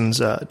Jason's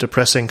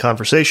depressing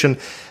conversation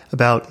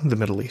about the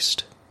Middle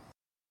East.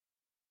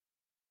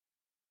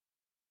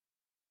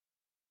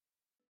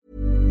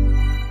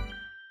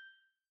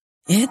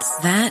 It's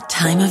that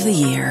time of the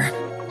year.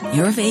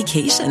 Your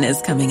vacation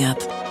is coming up.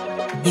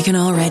 You can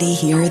already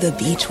hear the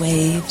beach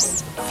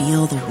waves,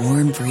 feel the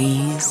warm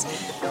breeze,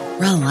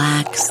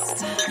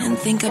 relax, and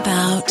think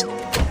about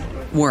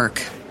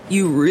work.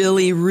 You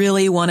really,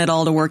 really want it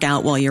all to work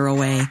out while you're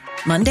away.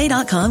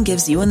 Monday.com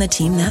gives you and the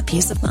team that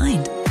peace of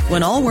mind.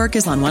 When all work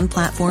is on one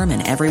platform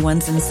and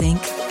everyone's in sync,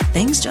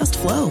 things just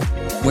flow.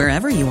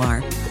 Wherever you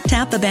are,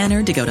 tap the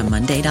banner to go to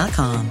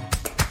Monday.com.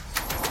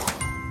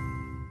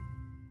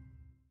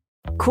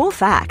 Cool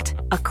fact,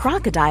 a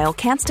crocodile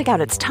can't stick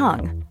out its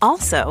tongue.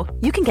 Also,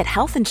 you can get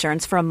health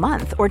insurance for a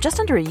month or just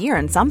under a year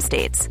in some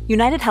states.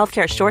 United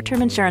Healthcare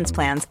short-term insurance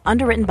plans,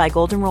 underwritten by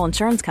Golden Rule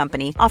Insurance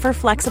Company, offer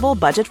flexible,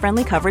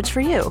 budget-friendly coverage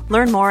for you.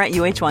 Learn more at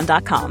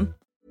uh1.com.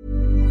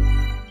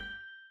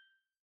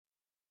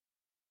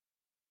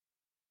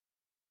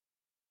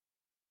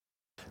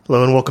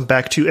 Hello and welcome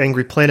back to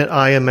Angry Planet.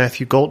 I am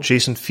Matthew Gault.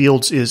 Jason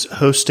Fields is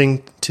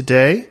hosting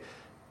today.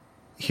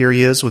 Here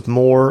he is with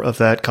more of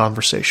that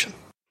conversation.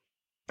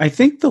 I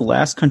think the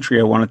last country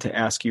I wanted to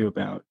ask you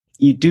about,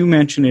 you do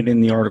mention it in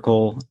the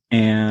article,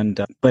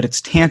 but it's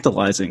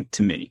tantalizing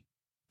to me.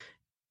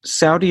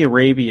 Saudi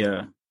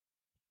Arabia,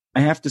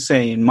 I have to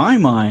say, in my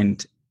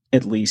mind,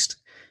 at least,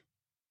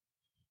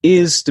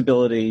 is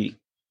stability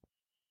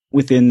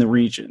within the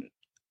region,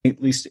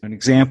 at least an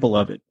example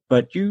of it.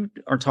 But you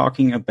are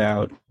talking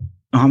about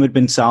Mohammed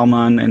bin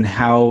Salman and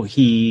how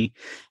he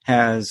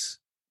has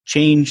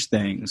changed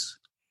things.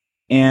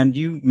 And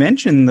you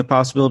mentioned the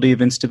possibility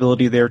of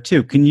instability there,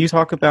 too. Can you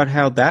talk about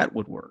how that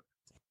would work?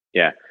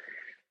 Yeah.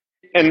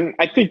 And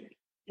I think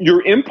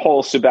your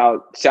impulse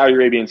about Saudi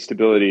Arabian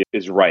stability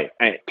is right.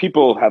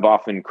 People have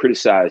often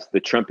criticized the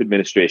Trump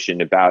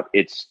administration about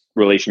its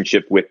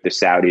relationship with the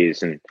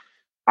Saudis, and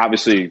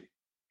obviously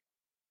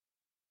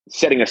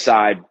setting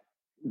aside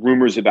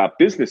rumors about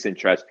business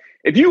interests.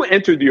 If you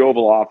entered the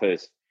Oval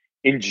Office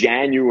in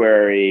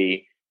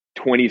January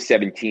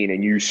 2017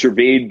 and you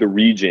surveyed the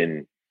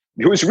region,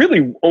 there was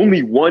really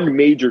only one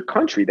major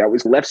country that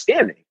was left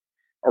standing.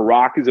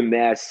 Iraq is a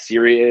mess.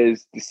 Syria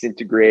is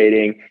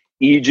disintegrating.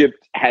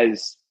 Egypt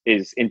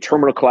is in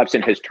terminal collapse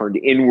and has turned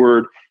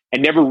inward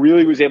and never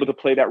really was able to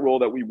play that role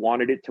that we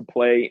wanted it to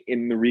play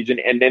in the region.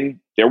 And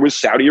then there was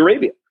Saudi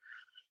Arabia.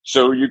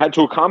 So you had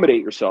to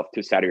accommodate yourself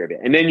to Saudi Arabia.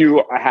 And then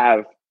you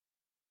have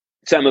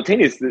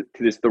simultaneous to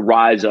this, the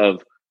rise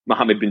of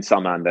Mohammed bin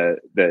Salman,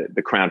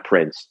 the crown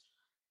prince.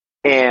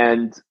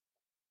 And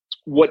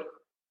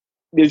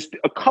there's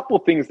a couple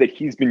things that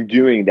he's been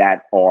doing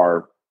that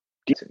are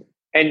decent.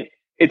 And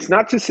it's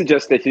not to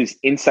suggest that his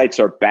insights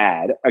are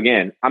bad.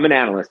 Again, I'm an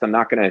analyst. I'm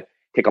not going to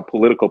take a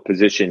political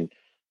position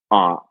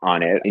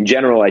on it. In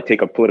general, I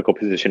take a political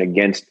position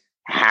against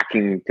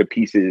hacking to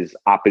pieces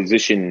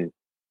opposition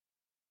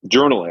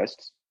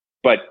journalists.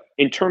 But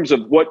in terms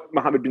of what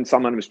Mohammed bin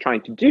Salman was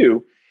trying to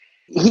do,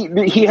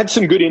 he had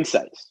some good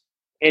insights.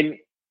 And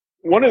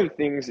one of the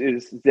things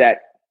is that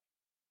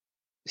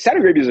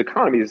Saudi Arabia's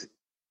economy is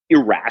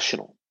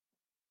irrational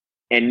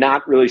and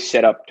not really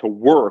set up to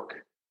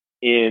work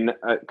in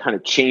a kind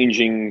of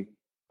changing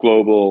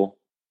global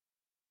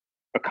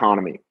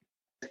economy.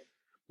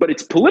 But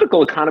its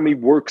political economy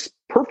works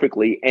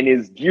perfectly and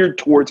is geared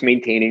towards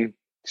maintaining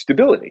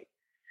stability.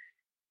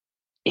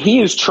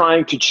 He is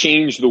trying to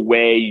change the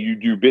way you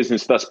do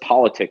business, thus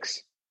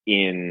politics,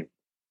 in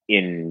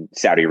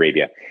Saudi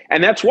Arabia.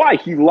 And that's why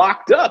he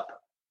locked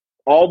up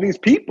all these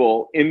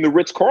people in the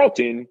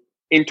Ritz-Carlton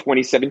in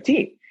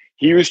 2017.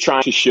 He was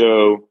trying to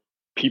show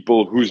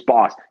people who's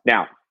boss.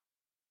 Now,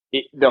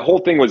 the whole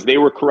thing was they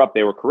were corrupt.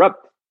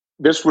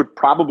 This would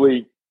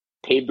probably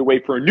pave the way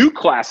for a new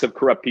class of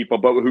corrupt people,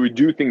 but who would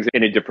do things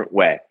in a different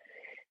way.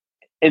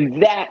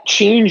 And that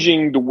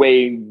changing the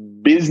way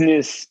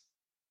business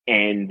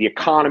and the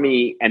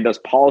economy and thus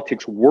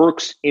politics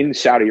works in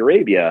Saudi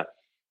Arabia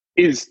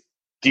is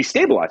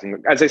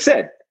destabilizing. As I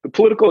said, the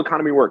political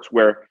economy works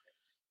where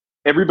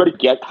everybody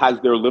has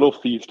their little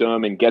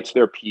fiefdom and gets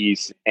their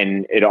piece,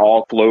 and it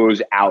all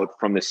flows out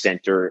from the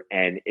center,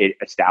 and it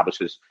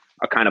establishes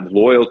a kind of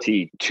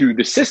loyalty to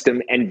the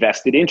system and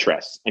vested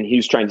interests. And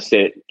he's trying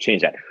to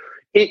change that.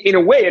 In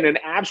a way, in an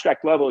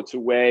abstract level, it's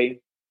similar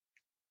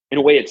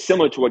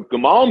to what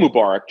Gamal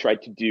Mubarak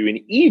tried to do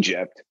in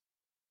Egypt.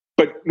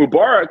 But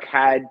Mubarak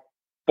had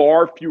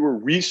far fewer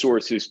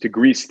resources to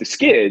grease the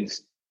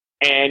skids,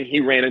 and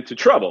he ran into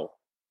trouble.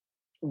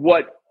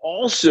 What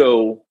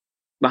also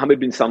Mohammed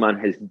bin Salman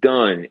has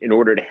done in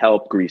order to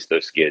help grease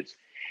those skids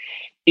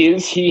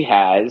is he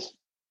has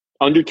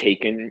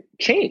undertaken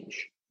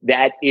change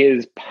that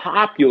is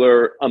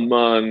popular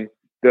among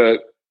the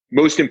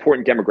most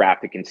important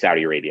demographic in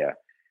Saudi Arabia.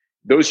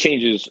 Those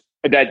changes,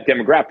 that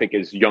demographic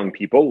is young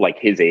people like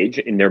his age,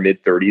 in their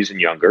mid-30s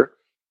and younger.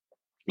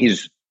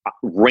 He's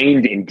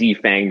reigned and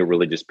defanged the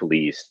religious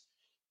police.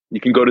 You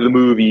can go to the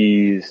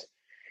movies.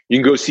 You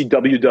can go see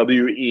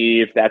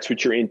WWE if that's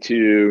what you're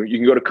into. You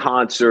can go to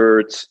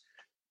concerts.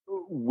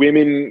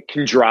 Women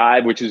can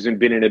drive, which has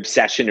been an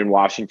obsession in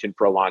Washington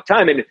for a long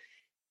time. And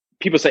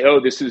people say, oh,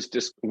 this is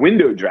just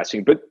window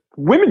dressing. But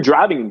women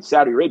driving in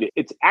Saudi Arabia,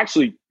 it's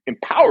actually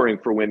empowering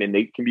for women.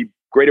 They can be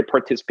greater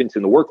participants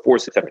in the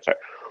workforce, et cetera, et cetera.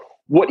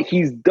 What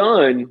he's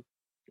done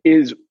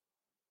is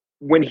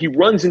when he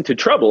runs into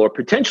trouble or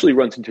potentially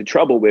runs into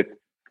trouble with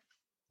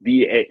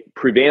the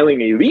prevailing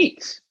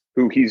elites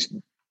who he's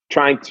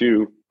trying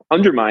to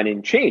undermine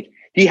and change,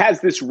 he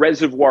has this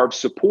reservoir of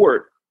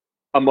support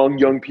among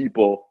young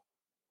people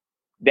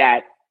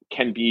that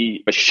can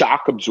be a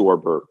shock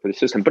absorber for the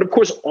system. But of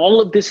course,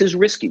 all of this is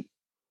risky.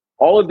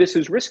 All of this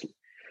is risky.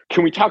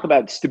 Can we talk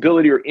about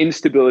stability or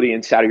instability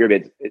in Saudi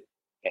Arabia?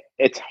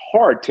 It's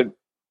hard to,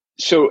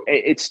 so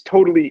it's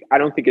totally, I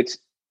don't think it's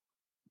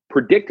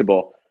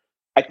predictable.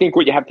 I think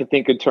what you have to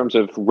think in terms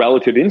of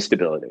relative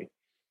instability.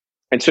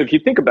 And so if you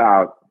think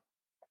about,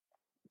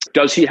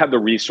 does he have the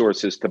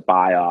resources to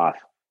buy off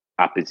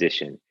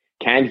opposition?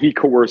 Can he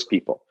coerce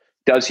people?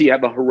 Does he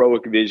have a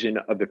heroic vision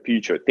of the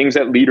future? Things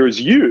that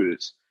leaders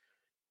use.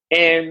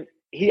 And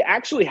he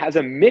actually has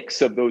a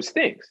mix of those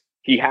things.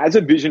 He has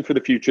a vision for the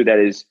future that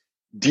is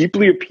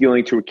deeply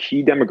appealing to a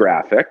key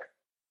demographic.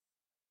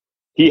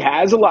 He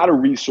has a lot of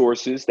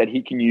resources that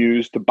he can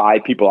use to buy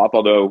people up,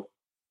 although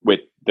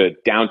with the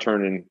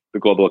downturn in the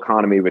global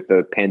economy, with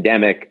the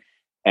pandemic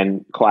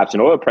and collapse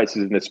in oil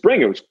prices in the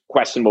spring, it was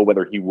questionable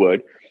whether he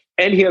would.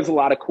 And he has a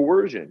lot of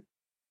coercion.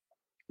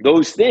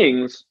 Those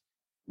things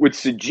would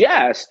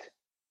suggest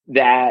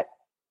that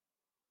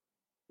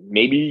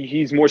maybe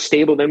he's more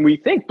stable than we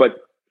think, but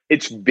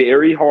it's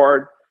very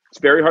hard. It's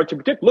very hard to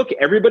predict. Look,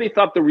 everybody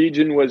thought the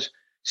region was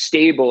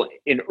stable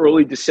in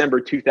early December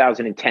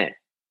 2010.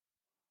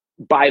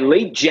 By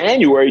late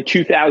January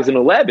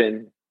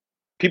 2011,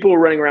 people were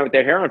running around with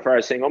their hair on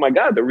fire saying, oh my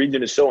God, the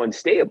region is so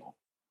unstable.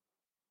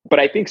 But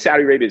I think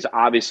Saudi Arabia is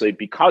obviously,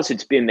 because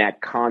it's been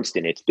that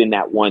constant, it's been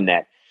that one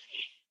that,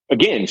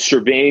 again,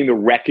 surveying the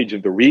wreckage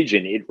of the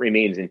region, it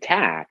remains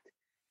intact.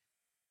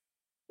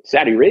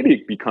 Saudi Arabia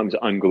becomes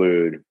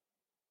unglued.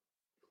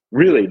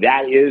 Really,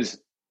 that is,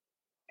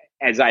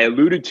 as I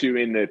alluded to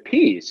in the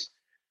piece,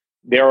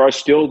 there are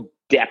still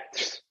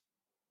depths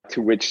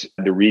to which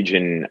the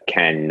region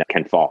can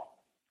fall.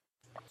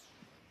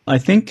 I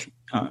think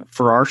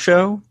for our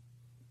show,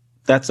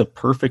 that's a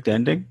perfect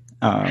ending.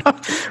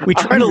 We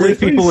try to leave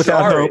people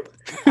without hope.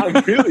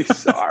 I'm really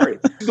sorry.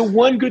 The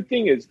one good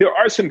thing is there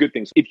are some good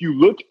things. If you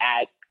look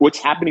at what's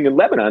happening in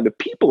Lebanon, the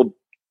people have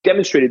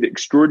demonstrated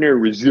extraordinary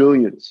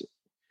resilience.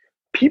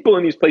 People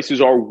in these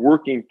places are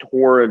working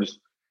towards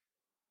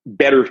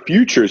better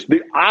futures.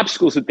 The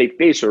obstacles that they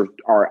face are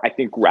I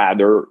think,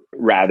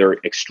 rather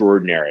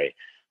extraordinary.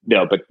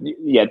 No, but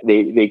yet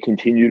they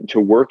continue to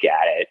work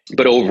at it.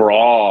 But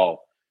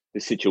overall,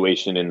 the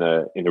situation in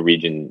the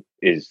region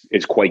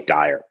is quite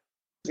dire.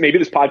 Maybe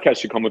this podcast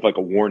should come with like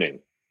a warning.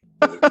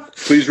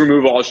 Please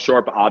remove all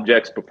sharp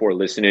objects before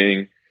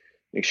listening.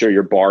 Make sure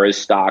your bar is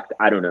stocked.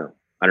 I don't know.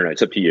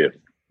 It's up to you.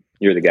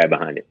 You're the guy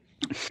behind it.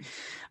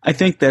 I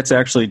think that's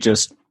actually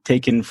just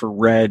taken for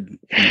read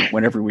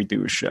whenever we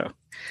do a show.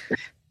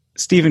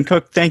 Stephen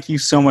Cook, thank you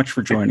so much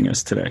for joining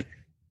us today.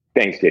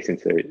 Thanks, Jason.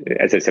 So,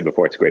 as I said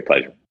before, it's a great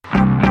pleasure.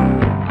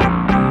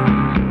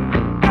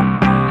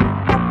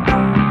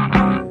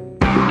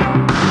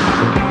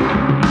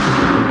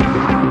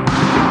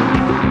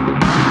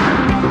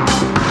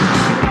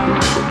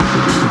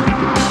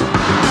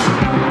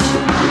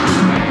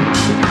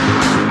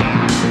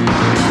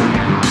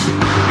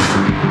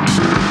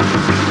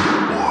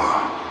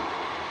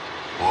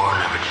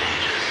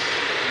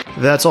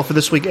 That's all for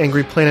this week,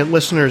 Angry Planet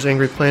listeners.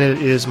 Angry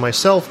Planet is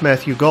myself,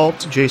 Matthew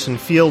Gault, Jason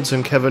Fields,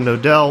 and Kevin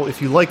Nodell.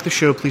 If you like the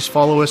show, please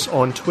follow us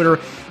on Twitter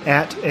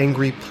at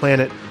Angry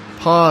Planet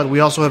Pod. We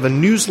also have a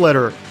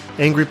newsletter,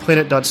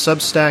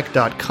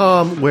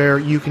 angryplanet.substack.com, where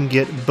you can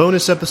get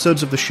bonus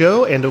episodes of the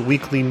show and a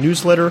weekly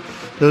newsletter.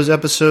 Those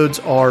episodes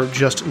are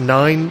just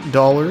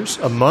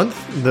 $9 a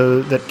month.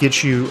 That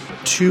gets you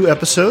 2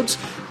 episodes.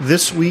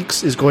 This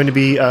week's is going to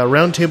be a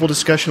roundtable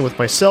discussion with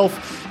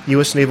myself,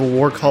 U.S. Naval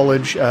War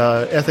College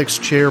Ethics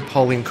Chair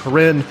Pauline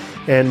Corinne,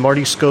 and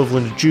Marty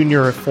Skovland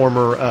Jr., a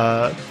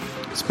former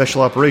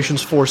Special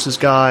Operations Forces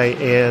guy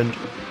and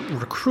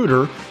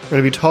recruiter. We're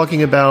going to be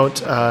talking about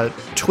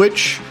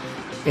Twitch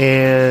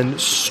and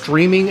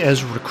streaming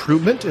as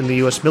recruitment in the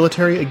U.S.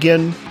 military.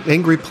 Again,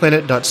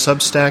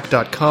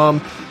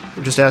 angryplanet.substack.com.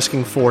 We're just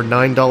asking for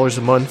 $9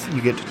 a month.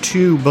 You get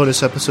 2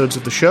 bonus episodes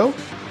of the show.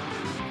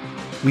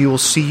 We will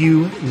see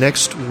you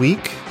next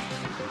week.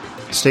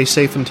 Stay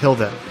safe until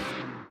then.